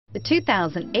The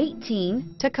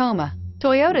 2018 Tacoma.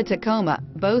 Toyota Tacoma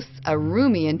boasts a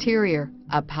roomy interior,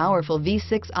 a powerful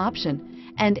V6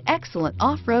 option, and excellent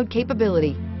off-road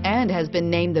capability, and has been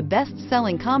named the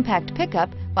best-selling compact pickup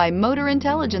by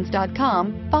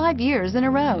MotorIntelligence.com 5 years in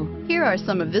a row. Here are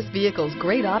some of this vehicle's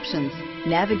great options: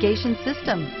 navigation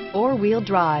system, four-wheel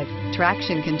drive,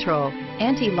 traction control,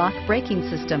 anti-lock braking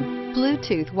system,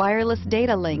 Bluetooth wireless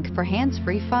data link for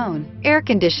hands-free phone, air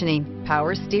conditioning,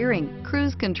 power steering,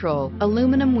 cruise control,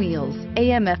 aluminum wheels,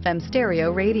 AM/FM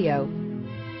stereo radio.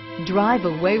 Drive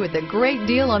away with a great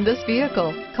deal on this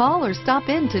vehicle. Call or stop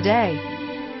in today.